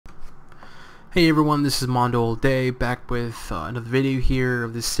Hey everyone, this is Mondo All Day, back with another video here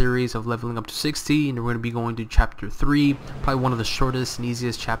of this series of leveling up to 60, and we're going to be going to chapter 3, probably one of the shortest and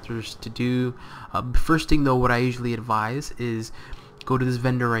easiest chapters to do. First thing though, what I usually advise is go to this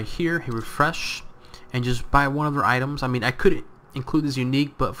vendor right here, hit refresh, and just buy one of their items. I mean, I could include this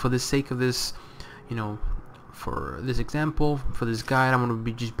unique, but for the sake of this, you know, for this example, for this guide, I'm going to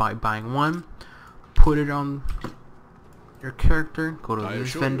be just buying one, put it on your character, go to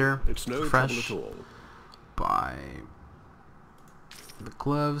this vendor, it's no fresh, trouble at all. buy the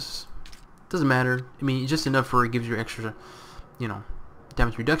gloves. Doesn't matter. I mean, just enough for it gives you extra, you know,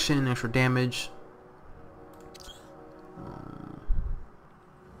 damage reduction, extra damage.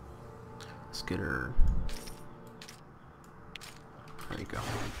 Let's get her. There you go.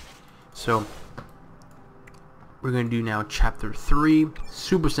 So we're gonna do now chapter 3.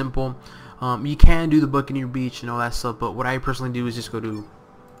 Super simple. You can do the Buccaneer Beach and all that stuff, but what I personally do is just go to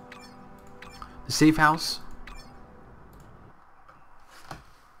the safe house.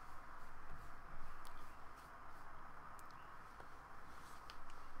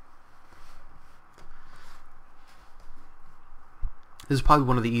 This is probably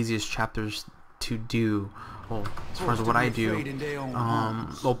one of the easiest chapters to do. Well, as far as what I do.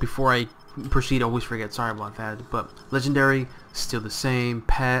 Well, before I proceed, I always forget. Sorry about that. But legendary, still the same.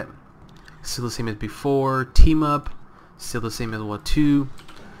 Pet, still the same as before. Team up, still the same as what 2.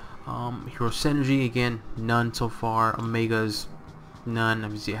 Hero synergy, again, none so far. Omegas, none.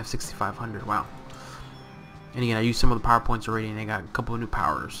 Obviously, I have 6,500. Wow. And again, I used some of the power points already, and I got a couple of new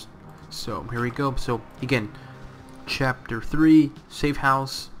powers. So here we go. So again, chapter 3, safe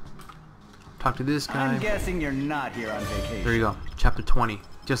house. Talk to this guy. I'm guessing you're not here on vacation. There you go. Chapter 20,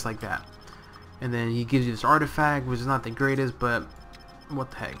 just like that. And then he gives you this artifact, which is not the greatest, but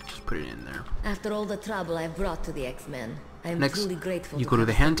what the heck, just put it in there. After all the trouble I've brought to the X-Men, I am Next, truly grateful. you go to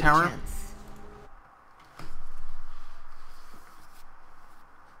the hand tower.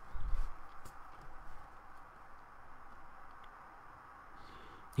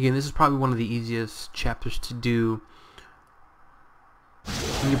 Again, this is probably one of the easiest chapters to do.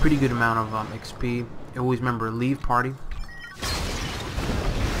 You get a pretty good amount of XP. Always remember, leave party.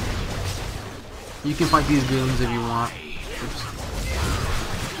 You can fight these goons if you want. Oops.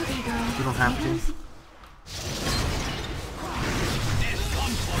 You don't have to.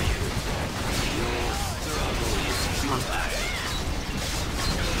 Come on.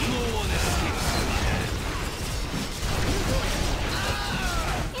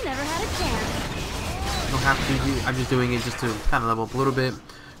 You never had a chance. You don't have to. I'm just doing it just to kind of level up a little bit.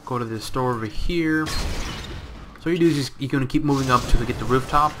 Go to the store over here. So what you do is just, you're going to keep moving up till you get the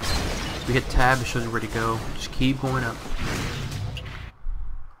rooftop. If you hit tab, it shows you where to go. Just keep going up.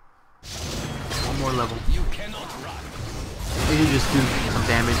 One more level. You cannot run. You can just do some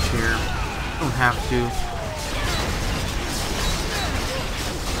damage here. You don't have to.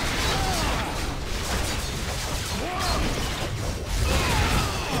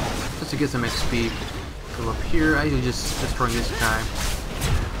 Just to get some XP. Go up here. I usually just destroy this guy.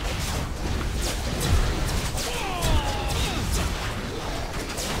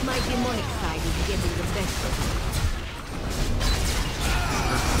 My demonic side is getting the best of me.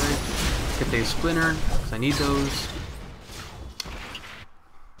 Perfect. Get the splinter, because I need those.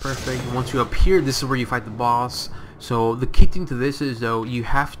 Perfect. Once you appear, this is where you fight the boss. So the key thing to this is though, you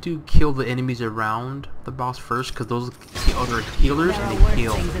have to kill the enemies around the boss first, because those are the other healers and they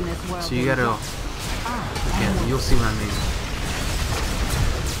heal. So you gotta, again, you'll see what I mean.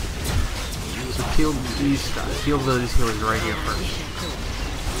 So kill these guys, kill these healers right here first.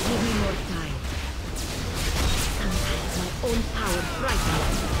 Give me more time. Sometimes my own power frightens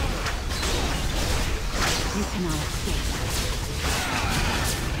me. You cannot escape.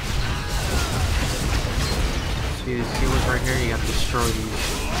 See these healers right here? You gotta destroy these.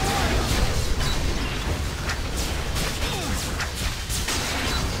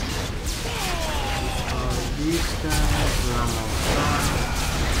 These guys are almost done.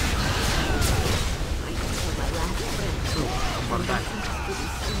 Ooh, how about that?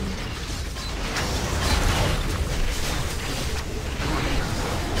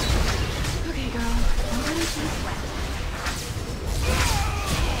 Okay, girl. I'm ready to sweat.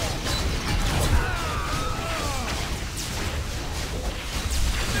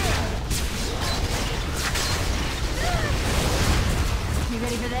 You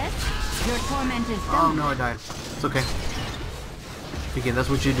ready for this? Your torment is done. Oh no, I died. It's okay. Again, that's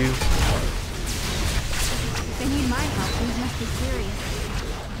what you do. If they need my help, things must be serious.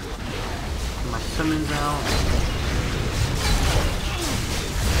 My summons out.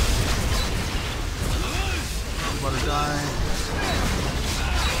 I'm about to die.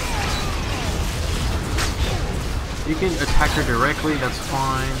 You can attack her directly, that's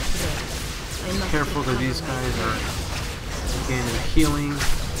fine. Careful because these guys are, again, they're healing.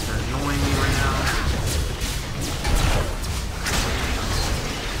 They're annoying me right now.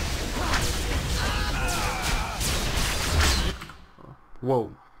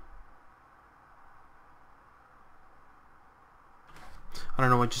 Whoa. I don't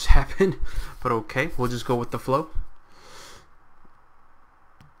know what just happened, but okay, we'll just go with the flow.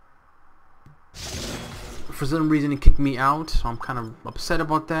 For some reason it kicked me out, so I'm kind of upset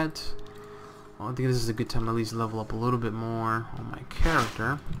about that. Well, I think this is a good time to at least level up a little bit more on my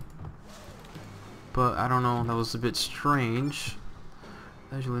character. But I don't know, that was a bit strange.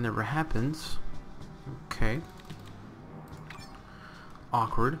 That usually never happens. Okay.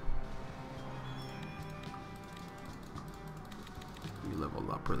 Awkward. You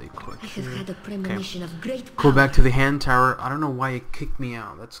level up really quick. I have had a premonition of great power. Go back to the hand tower. I don't know why it kicked me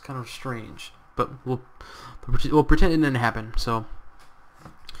out. That's kind of strange. But we'll pretend it didn't happen. So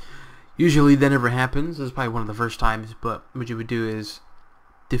usually that never happens. This is probably one of the first times. But what you would do is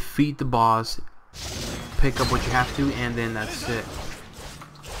defeat the boss, pick up what you have to, and then that's it.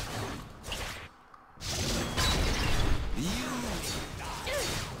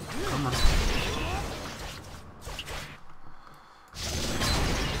 Come on.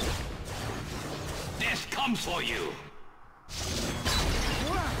 This comes for you.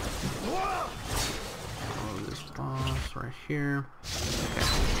 Oh, this boss right here. Okay.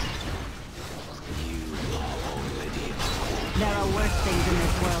 There are worse things in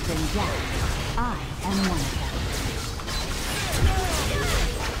this world than death. I am one of them.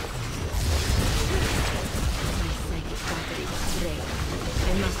 My psychic battery is drained.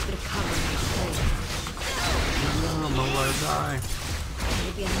 I must recover my strength. No, I'm gonna let her die.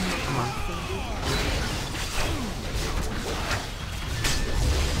 Maybe I'm not Come on.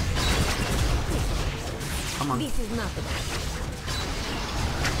 Come on. This is not the best.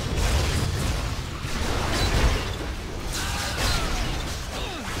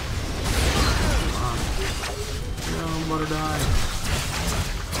 No, I'm about to die.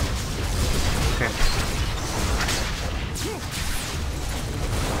 Okay.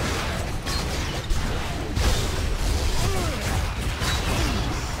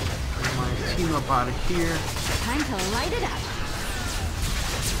 Get my team up out of here. Time to light it up.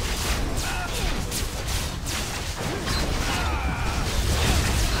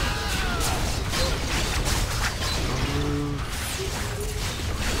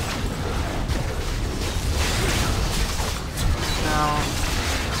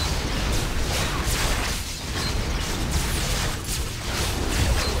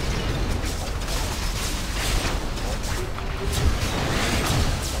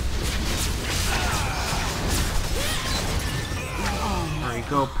 There you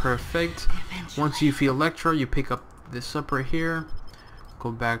go, perfect. Once you feel Electro, you pick up this up right here.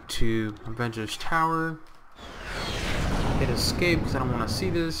 Go back to Avengers Tower. Hit escape because I don't want to see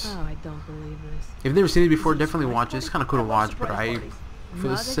this. Oh, I don't believe this. If you've never seen it before, definitely watch it. It's kind of cool to watch, but for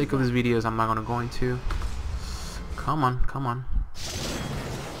the sake of this videos, I'm not going to go into. Come on, come on.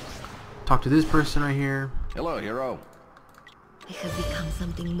 Talk to this person right here. Hello, hero. I have become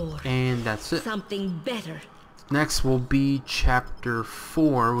something more. And that's it. Something better. Next will be Chapter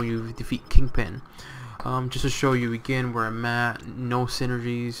 4, where you defeat Kingpin. Just to show you again where I'm at. No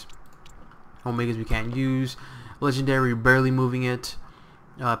synergies. Omegas we can't use. Legendary, barely moving it.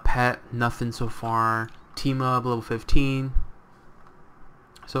 Pet, nothing so far. Team up, level 15.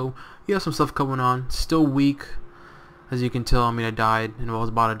 So, you have some stuff going on. Still weak. As you can tell, I mean, I died, and I was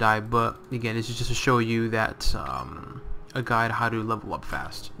about to die. But, again, this is just to show you that a guide how to level up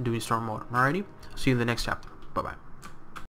fast. Doing storm mode. Alrighty? See you in the next chapter. Bye-bye.